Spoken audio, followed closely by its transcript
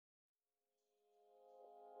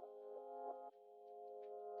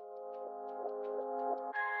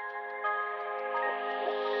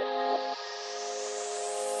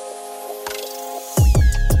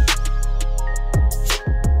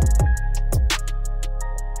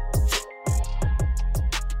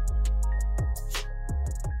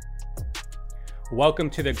Welcome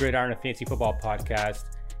to the Gridiron of Fantasy Football podcast.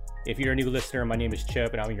 If you're a new listener, my name is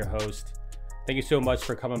Chip and I'm your host. Thank you so much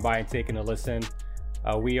for coming by and taking a listen.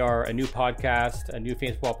 We are a new podcast, a new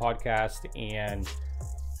fantasy football podcast, and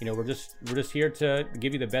we're just here to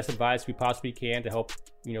give you the best advice we possibly can to help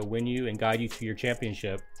win you and guide you to your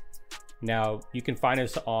championship. Now, you can find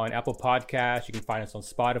us on Apple Podcasts, you can find us on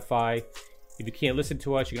Spotify. If you can't listen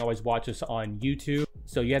to us, you can always watch us on YouTube.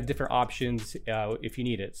 So you have different options if you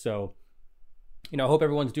need it. So I hope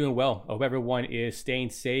everyone's doing well. I hope everyone is staying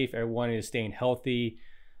safe. Everyone is staying healthy.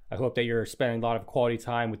 I hope that you're spending a lot of quality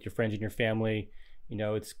time with your friends and your family.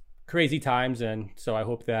 It's crazy times. And so I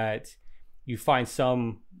hope that you find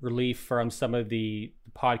some relief from some of the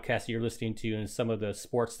podcasts that you're listening to and some of the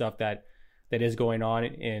sports stuff that is going on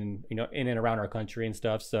in and around our country and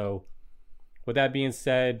stuff. So with that being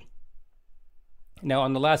said, now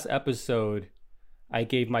on the last episode, I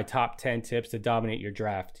gave my top 10 tips to dominate your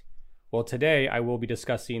draft. Well, today I will be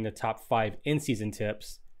discussing the top 5 in-season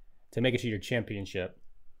tips to make it to your championship.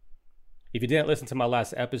 If you didn't listen to my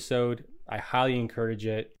last episode, I highly encourage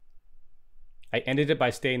it. I ended it by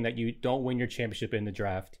stating that you don't win your championship in the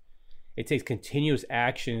draft. It takes continuous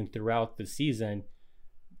action throughout the season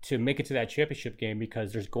to make it to that championship game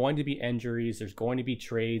because there's going to be injuries, there's going to be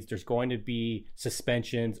trades, there's going to be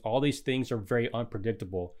suspensions. All these things are very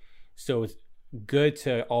unpredictable. So it's good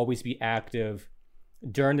to always be active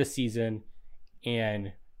during the season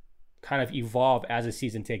and kind of evolve as the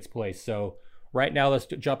season takes place. So right now, let's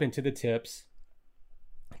jump into the tips.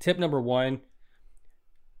 Tip number 1,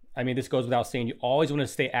 this goes without saying, you always want to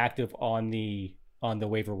stay active on the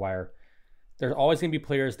waiver wire. There's always going to be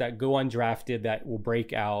players that go undrafted that will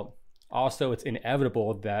break out. Also, it's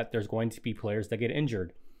inevitable that there's going to be players that get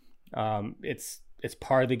injured. It's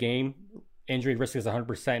part of the game. Injury risk is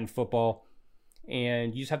 100% in football.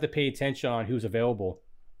 And you just have to pay attention on who's available.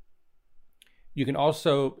 You can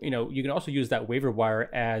also use that waiver wire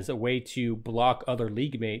as a way to block other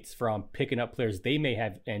league mates from picking up players they may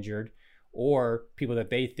have injured or people that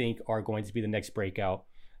they think are going to be the next breakout.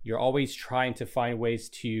 You're always trying to find ways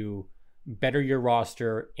to better your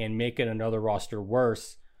roster and make it another roster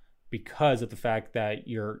worse because of the fact that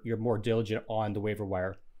you're more diligent on the waiver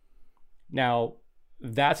wire. Now,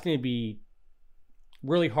 that's going to be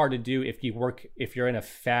really hard to do if you're in a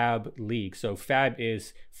FAB league. So FAB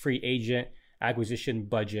is free agent acquisition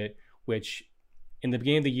budget, which in the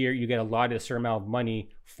beginning of the year, you get allotted a certain amount of money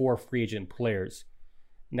for free agent players.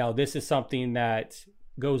 Now, this is something that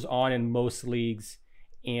goes on in most leagues.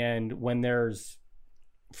 And when there's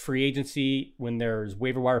free agency, when there's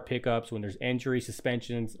waiver wire pickups, when there's injury,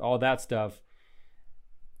 suspensions, all that stuff,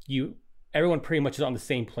 everyone pretty much is on the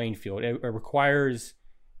same playing field. It requires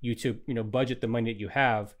you to budget the money that you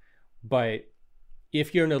have. But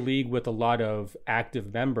if you're in a league with a lot of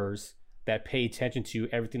active members that pay attention to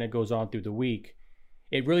everything that goes on through the week,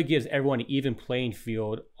 it really gives everyone an even playing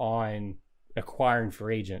field on acquiring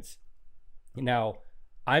free agents. Now,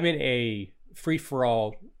 I'm in a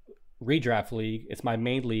free-for-all redraft league. It's my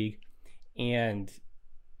main league, and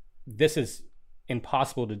this is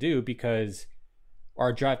impossible to do because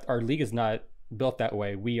our league is not built that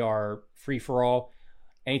way. We are free-for-all.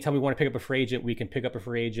 Anytime we want to pick up a free agent, we can pick up a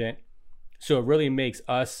free agent. So it really makes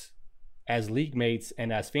us as league mates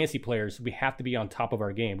and as fantasy players, we have to be on top of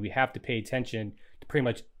our game. We have to pay attention to pretty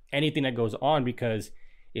much anything that goes on because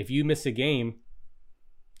if you miss a game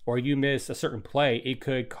or you miss a certain play, it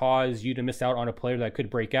could cause you to miss out on a player that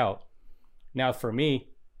could break out. Now, for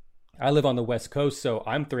me, I live on the West Coast, so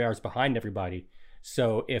I'm 3 hours behind everybody.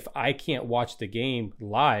 So if I can't watch the game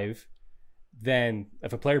live, then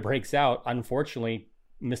if a player breaks out, unfortunately,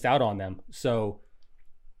 missed out on them. So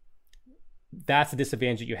that's the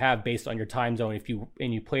disadvantage that you have based on your time zone if you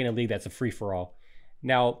play in a league that's a free-for-all.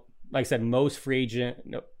 Now, like I said, most free agent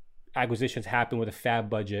acquisitions happen with a FAB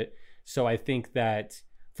budget. So I think that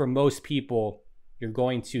for most people, you're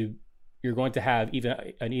going to have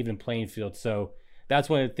an even playing field. So that's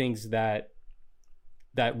one of the things that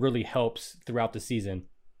really helps throughout the season.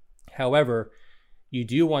 However, you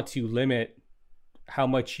do want to limit how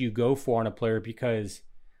much you go for on a player because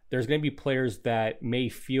there's going to be players that may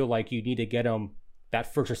feel like you need to get them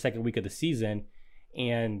that first or second week of the season,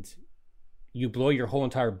 and you blow your whole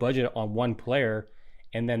entire budget on one player,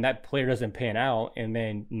 and then that player doesn't pan out, and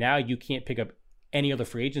then now you can't pick up any other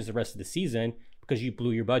free agents the rest of the season because you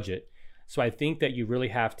blew your budget. So I think that you really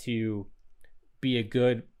have to be a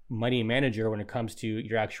good money manager when it comes to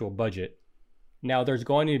your actual budget. Now, there's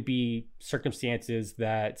going to be circumstances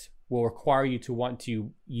that will require you to want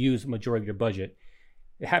to use majority of your budget.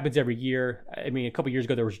 It happens every year. A couple of years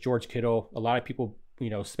ago, there was George Kittle. A lot of people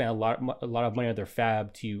spent a lot of money on their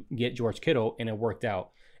fab to get George Kittle, and it worked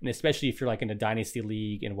out. And especially if you're like in a dynasty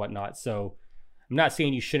league and whatnot. So I'm not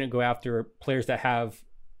saying you shouldn't go after players that have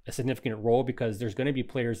a significant role, because there's going to be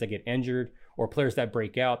players that get injured or players that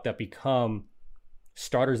break out that become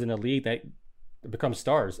starters in the league, that become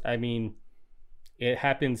stars. I mean, it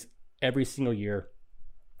happens every single year.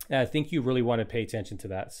 And I think you really want to pay attention to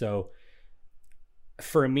that. So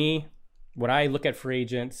for me, when I look at free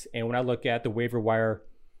agents and when I look at the waiver wire,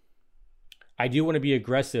 I do want to be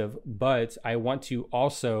aggressive, but I want to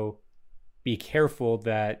also be careful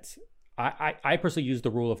that I personally use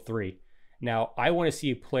the rule of 3. Now, I want to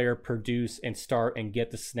see a player produce and start and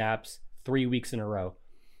get the snaps 3 weeks in a row.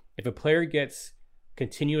 If a player gets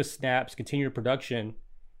continuous snaps, continuous production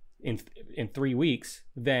in 3 weeks,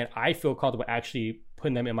 then I feel comfortable actually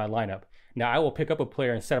putting them in my lineup. Now, I will pick up a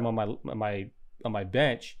player and set him on my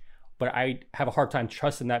bench, but I have a hard time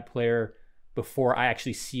trusting that player before I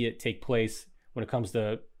actually see it take place when it comes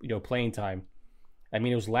to playing time. I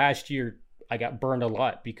mean, it was last year I got burned a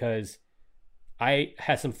lot because I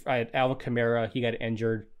had Alvin Kamara, he got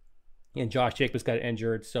injured, and Josh Jacobs got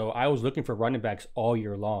injured. So I was looking for running backs all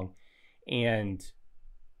year long, and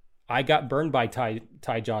I got burned by Ty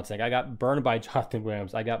Johnson. I got burned by Jonathan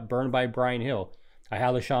Williams. I got burned by Brian Hill. I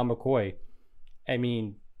had LaShawn McCoy. I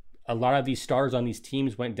mean, a lot of these stars on these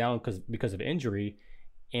teams went down because of injury,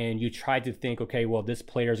 and you tried to think, okay, well, this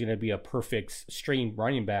player is going to be a perfect stream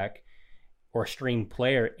running back or stream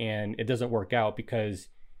player, and it doesn't work out because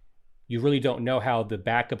you really don't know how the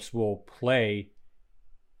backups will play,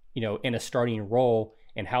 in a starting role,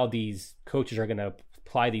 and how these coaches are going to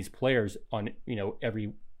apply these players on,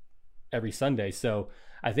 every Sunday. So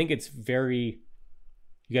I think you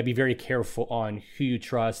got to be very careful on who you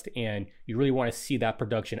trust, and you really want to see that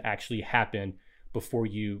production actually happen before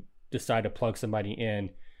you decide to plug somebody in,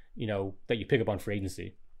 that you pick up on free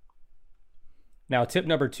agency. Now, tip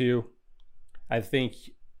number 2, I think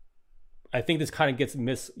this kind of gets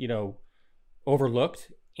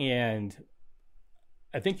overlooked, and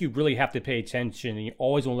I think you really have to pay attention, and you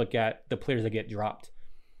always want to look at the players that get dropped.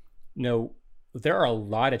 There are a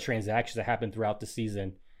lot of transactions that happen throughout the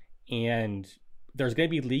season, and there's going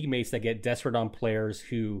to be league mates that get desperate on players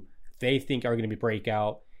who they think are going to be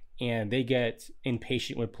breakout, and they get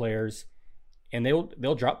impatient with players, and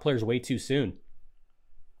they'll drop players way too soon.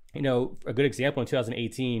 A good example in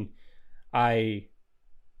 2018, I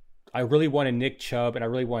really wanted Nick Chubb and I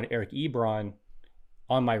really wanted Eric Ebron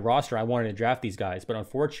on my roster. I wanted to draft these guys, but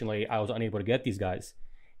unfortunately, I was unable to get these guys.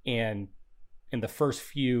 And in the first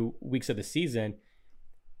few weeks of the season,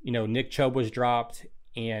 Nick Chubb was dropped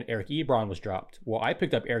and Eric Ebron was dropped. Well, I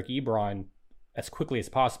picked up Eric Ebron as quickly as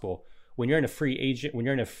possible. When you're in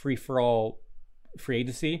a free-for-all free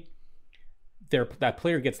agency, that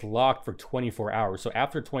player gets locked for 24 hours. So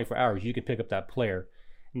after 24 hours, you can pick up that player.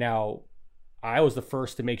 Now, I was the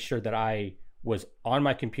first to make sure that I was on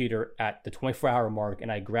my computer at the 24-hour mark,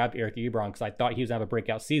 and I grabbed Eric Ebron because I thought he was going to have a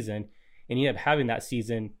breakout season, and he ended up having that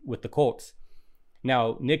season with the Colts.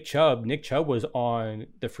 Now, Nick Chubb was on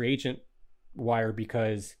the free agent wire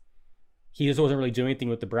because he just wasn't really doing anything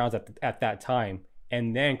with the Browns at that time.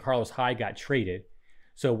 And then Carlos Hyde got traded.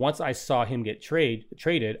 So once I saw him get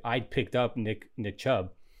traded, I picked up Nick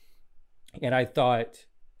Chubb. And I thought,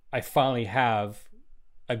 I finally have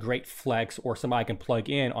a great flex or somebody I can plug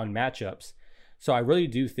in on matchups. So I really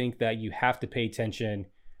do think that you have to pay attention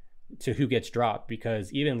to who gets dropped,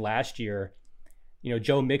 because even last year,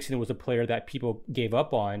 Joe Mixon was a player that people gave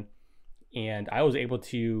up on, and I was able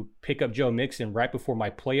to pick up Joe Mixon right before my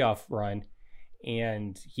playoff run,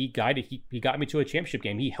 and he got me to a championship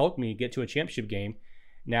game. He helped me get to a championship game.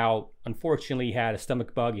 Now, unfortunately, he had a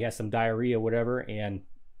stomach bug, he had some diarrhea, whatever, and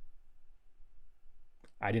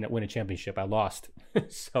I didn't win a championship. I lost.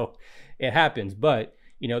 So it happens. But,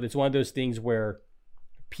 it's one of those things where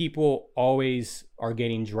people always are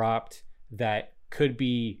getting dropped that could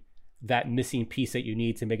be that missing piece that you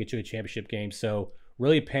need to make it to a championship game. So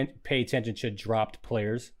really pay attention to dropped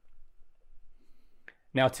players.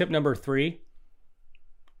 Now, tip number 3,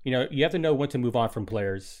 you have to know when to move on from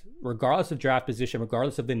players, regardless of draft position,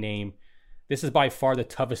 regardless of the name. This is by far the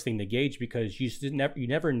toughest thing to gauge, because you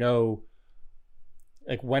never know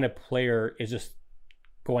like when a player is just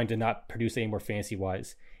going to not produce anymore fantasy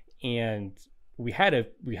wise. And we had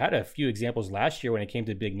a few examples last year when it came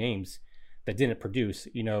to big names that didn't produce.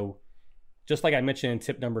 Just like I mentioned in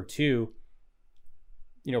tip number 2,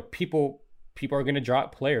 people are going to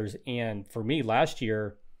drop players. And for me last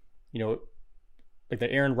year, like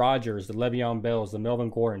the Aaron Rodgers, the Le'Veon Bells, the Melvin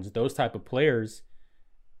Gordons, those type of players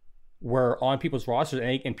were on people's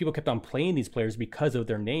rosters, and people kept on playing these players because of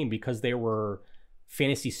their name, because they were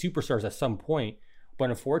fantasy superstars at some point, but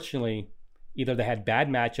unfortunately, either they had bad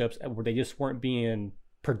matchups where they just weren't being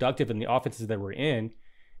productive in the offenses that were in.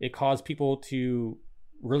 It caused people to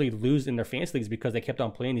really lose in their fantasy leagues because they kept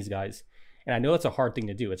on playing these guys. And I know it's a hard thing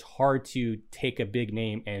to do. It's hard to take a big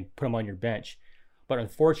name and put them on your bench. But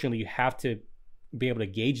unfortunately, you have to be able to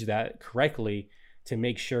gauge that correctly to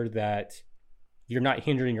make sure that you're not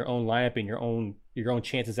hindering your own lineup and your own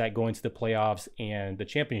chances at going to the playoffs and the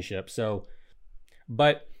championship. So,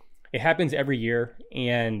 but it happens every year,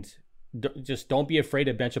 and just don't be afraid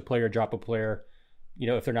to bench a player, drop a player,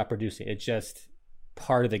 if they're not producing. It's just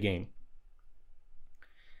part of the game.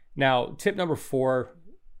 Now, tip number 4,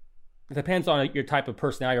 it depends on your type of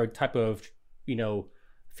personality or type of,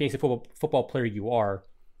 fantasy football player you are.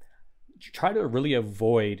 Try to really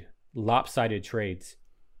avoid lopsided trades.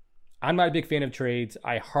 I'm not a big fan of trades.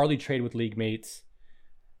 I hardly trade with league mates.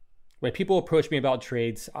 When people approach me about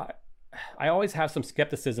trades, I always have some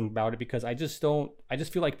skepticism about it because I just feel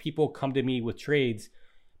like people come to me with trades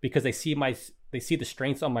because they see the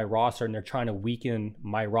strengths on my roster and they're trying to weaken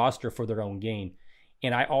my roster for their own gain.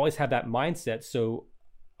 And I always have that mindset. So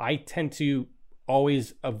I tend to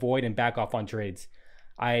always avoid and back off on trades.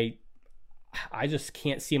 I just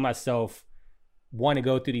can't see myself want to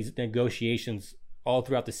go through these negotiations all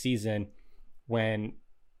throughout the season when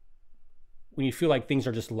you feel like things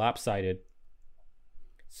are just lopsided.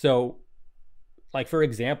 So, like, for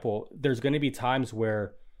example, there's going to be times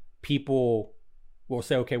where people will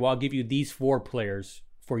say, okay, well, I'll give you these 4 players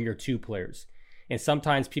for your 2 players. And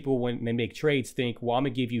sometimes people, when they make trades, think, well, I'm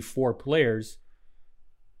going to give you 4 players.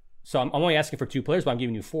 So I'm only asking for 2 players, but I'm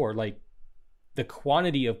giving you 4. Like, the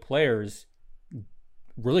quantity of players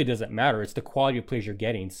really doesn't matter. It's the quality of players you're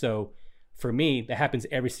getting. So for me, that happens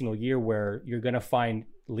every single year where you're going to find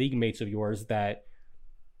league mates of yours that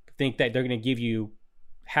think that they're going to give you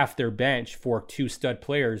half their bench for 2 stud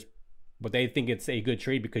players, but they think it's a good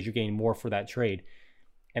trade because you're getting more for that trade.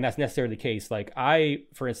 And that's necessarily the case. Like,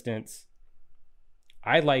 for instance,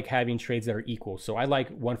 I like having trades that are equal. So I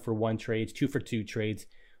like 1-for-1 trades, 2-for-2 trades.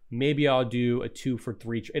 Maybe I'll do a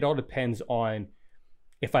 2-for-3. It all depends on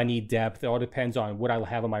if I need depth. It all depends on what I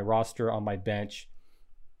have on my roster, on my bench.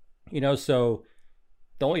 So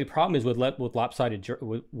the only problem is with lopsided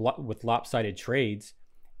trades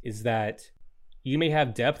is that you may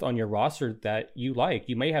have depth on your roster that you like.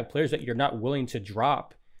 You may have players that you're not willing to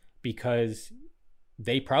drop because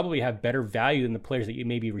they probably have better value than the players that you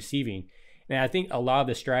may be receiving. And I think a lot of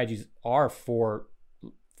the strategies are for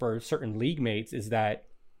certain league mates is that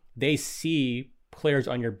they see players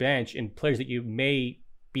on your bench and players that you may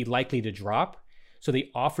be likely to drop. So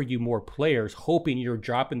they offer you more players, hoping you're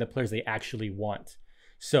dropping the players they actually want.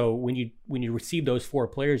 So when you receive those 4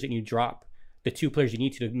 players and you drop the 2 players you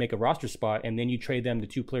need to make a roster spot, and then you trade them the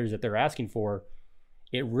 2 players that they're asking for,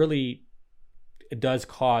 it does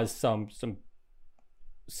cause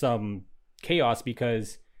some chaos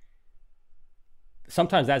because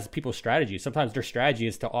sometimes that's people's strategy. Sometimes their strategy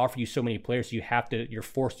is to offer you so many players, so you're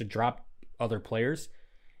forced to drop other players,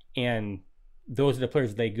 and those are the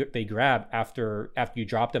players they grab after you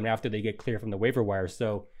drop them, after they get clear from the waiver wire.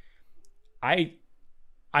 So I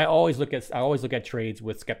always look at trades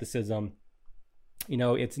with skepticism.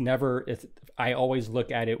 I always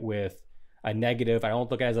look at it with a negative. I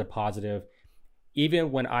don't look at it as a positive.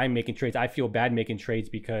 Even when I'm making trades, I feel bad making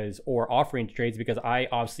trades or offering trades because I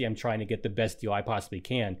obviously am trying to get the best deal I possibly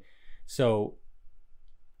can. So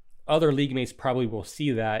other league mates probably will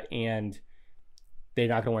see that and they're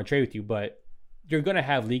not going to want to trade with you. But you're going to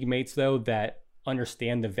have league mates though that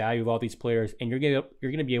understand the value of all these players, and you're going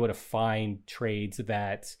to be able to find trades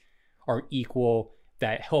that are equal,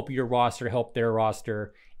 that help your roster, help their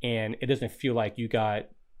roster, and it doesn't feel like you got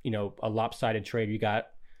a lopsided trade. You got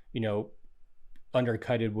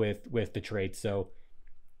undercutted with the trade. So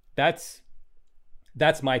that's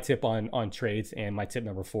my tip on trades, and my tip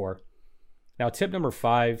number 4. Now, tip number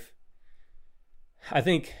 5, I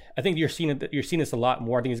think you're seeing this a lot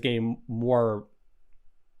more. I think it's getting more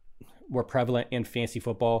prevalent in fantasy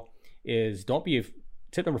football.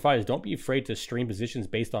 Tip number 5 is don't be afraid to stream positions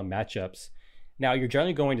based on matchups. Now, you're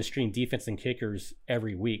generally going to stream defense and kickers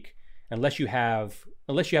every week, unless you have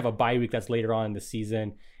a bye week that's later on in the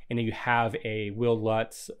season, and then you have a Will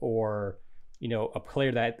Lutz or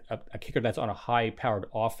a kicker that's on a high-powered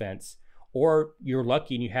offense, or you're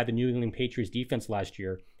lucky and you had the New England Patriots defense last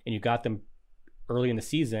year and you got them early in the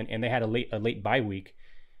season and they had a late bye week.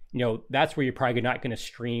 That's where you're probably not going to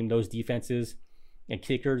stream those defenses and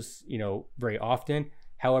kickers, very often.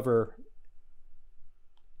 However,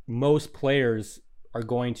 most players are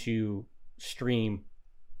going to stream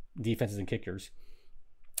defenses and kickers.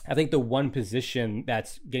 I think the one position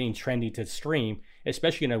that's getting trendy to stream,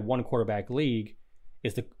 especially in a one quarterback league,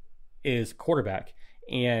 is quarterback.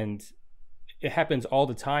 And it happens all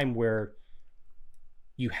the time where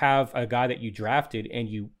you have a guy that you drafted and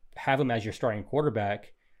you have him as your starting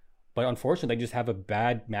quarterback, but unfortunately they just have a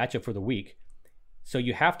bad matchup for the week. So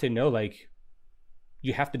you have to know,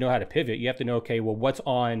 how to pivot. You have to know, okay, well, what's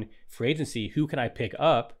on free agency? Who can I pick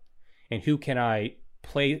up, and who can I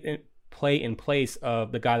play in place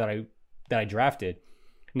of the guy that I drafted?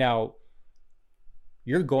 Now,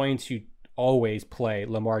 you're going to always play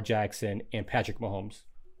Lamar Jackson and Patrick Mahomes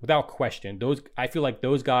without question. I feel like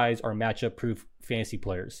those guys are matchup proof fantasy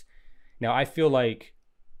players. Now, I feel like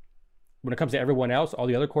when it comes to everyone else, all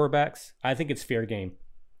the other quarterbacks, I think it's fair game.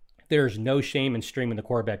 There's no shame in streaming the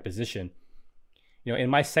quarterback position. In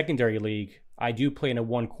my secondary league, I do play in a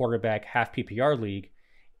one quarterback half PPR league,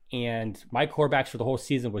 and my quarterbacks for the whole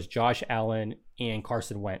season was Josh Allen and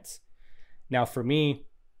Carson Wentz. Now, for me,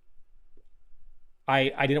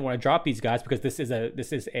 I didn't want to drop these guys because this is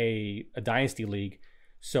a dynasty league.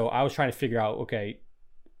 So I was trying to figure out, okay,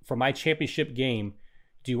 for my championship game,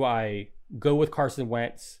 do I go with Carson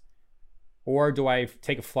Wentz, or do I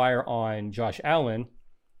take a flyer on Josh Allen,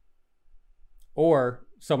 or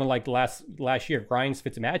someone like last year, Ryan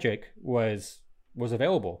Fitzmagic was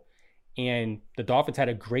available, and the Dolphins had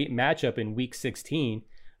a great matchup in Week 16.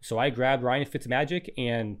 So I grabbed Ryan Fitzmagic,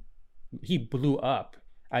 and he blew up.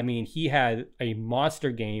 I mean, he had a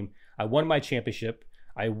monster game. I won my championship.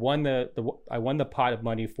 I won the pot of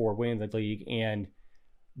money for winning the league, and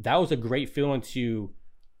that was a great feeling to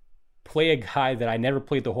play a guy that I never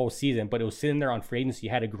played the whole season, but it was sitting there on free agency.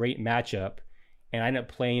 Had a great matchup, and I ended up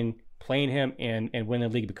playing him and winning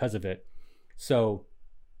the league because of it. So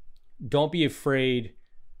don't be afraid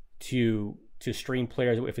to stream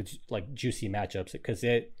players if it's like juicy matchups, because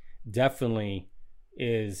it definitely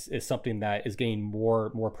is something that is getting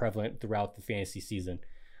more prevalent throughout the fantasy season.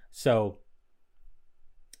 So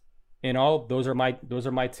in all, those are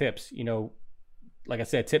my tips. Like I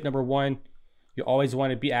said, tip number one, you always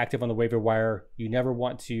want to be active on the waiver wire. You never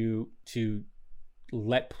want to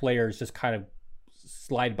let players just kind of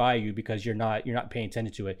slide by you because you're not paying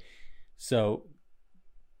attention to it. So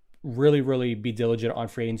really be diligent on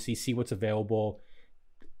free agency, see what's available,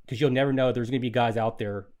 because you'll never know. There's going to be guys out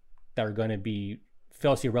there that are going to be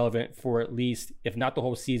fantasy relevant for at least, if not the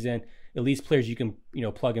whole season, at least players you can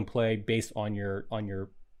plug and play based on your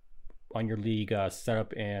league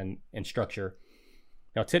setup and structure.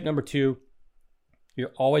 Now, tip number two,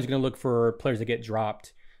 you're always going to look for players that get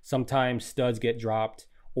dropped. Sometimes studs get dropped,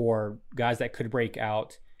 or guys that could break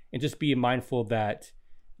out, and just be mindful that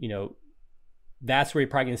that's where you're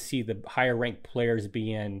probably going to see the higher ranked players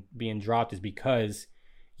being dropped, is because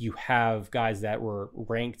you have guys that were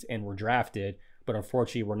ranked and were drafted, but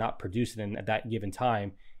unfortunately were not producing at that given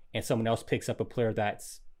time, and someone else picks up a player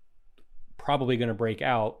that's probably going to break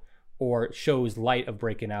out or shows light of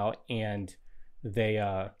breaking out, and they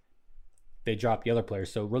drop the other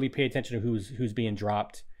players. So really pay attention to who's being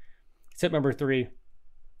dropped. Tip number three,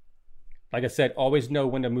 like I said, always know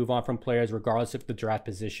when to move on from players, regardless of the draft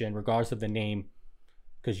position, regardless of the name,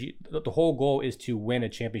 because the whole goal is to win a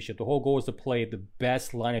championship. The whole goal is to play the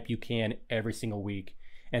best lineup you can every single week,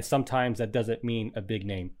 and sometimes that doesn't mean a big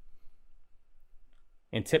name.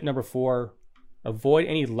 And tip number four, avoid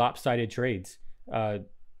any lopsided trades.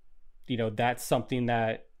 That's something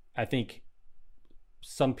that I think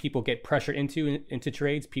some people get pressured into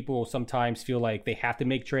trades. People sometimes feel like they have to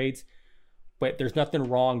make trades, but there's nothing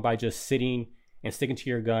wrong by just sitting and sticking to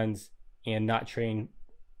your guns and not trading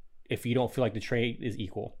if you don't feel like the trade is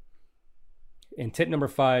equal. And tip number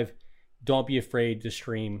five, don't be afraid to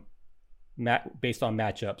stream based on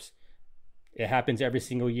matchups. It happens every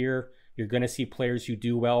single year. You're going to see players who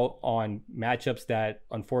do well on matchups that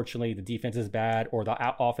unfortunately the defense is bad, or the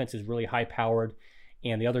offense is really high powered,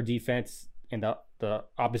 and the other defense and the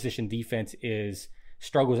opposition defense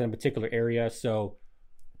struggles in a particular area. So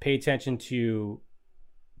pay attention to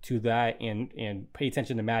that and pay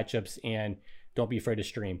attention to matchups, and don't be afraid to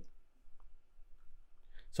stream.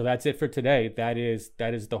 So that's it for today. That is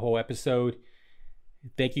the whole episode.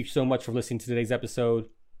 Thank you so much for listening to today's episode.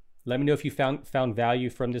 Let me know if you found value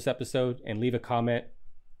from this episode, and leave a comment.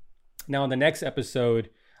 Now, in the next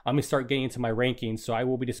episode, I'm going to start getting into my rankings. So I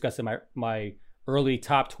will be discussing my early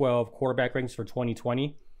top 12 quarterback rankings for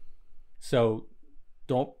 2020. So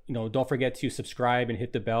don't forget to subscribe and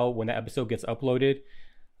hit the bell when the episode gets uploaded,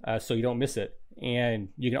 so you don't miss it. And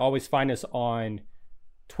you can always find us on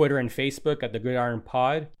Twitter and Facebook at the Gridiron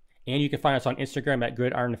Pod, and you can find us on Instagram at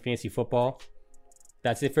Gridiron Fantasy Football.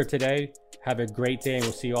 That's it for today. Have a great day, and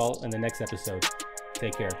we'll see you all in the next episode.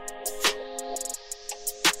 Take care.